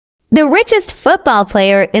The richest football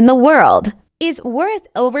player in the world is worth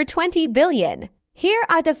over 20 billion. Here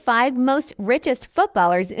are the 5 most richest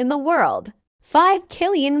footballers in the world. 5.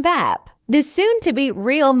 Kylian Mbappé, the soon-to-be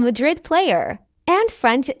Real Madrid player and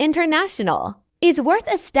French international, is worth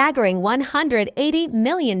a staggering $180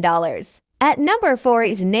 million. At number 4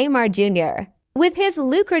 is Neymar Jr., with his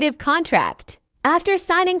lucrative contract. After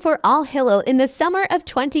signing for Al Hilal in the summer of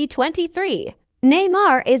 2023,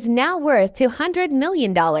 Neymar is now worth $200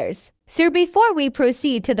 million. So before we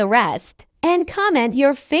proceed to the rest, and comment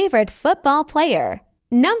your favorite football player.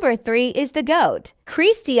 Number 3 is the GOAT,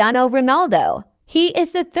 Cristiano Ronaldo. He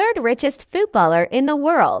is the 3rd richest footballer in the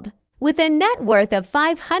world, with a net worth of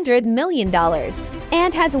 $500 million,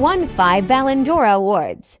 and has won 5 Ballon d'Or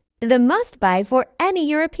awards, the most by for any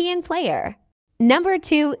European player. Number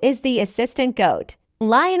 2 is the assistant GOAT,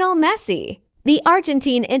 Lionel Messi. The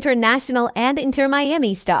Argentine international and Inter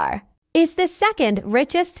Miami star is the 2nd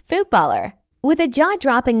richest footballer, with a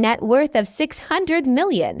jaw-dropping net worth of $600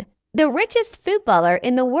 million. The richest footballer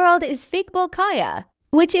in the world is Football Kaya,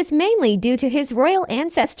 which is mainly due to his royal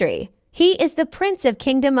ancestry. He is the Prince of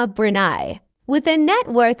Kingdom of Brunei, with a net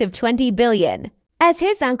worth of 20 billion, as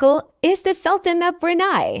his uncle is the Sultan of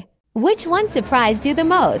Brunei. Which one surprised you the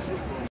most?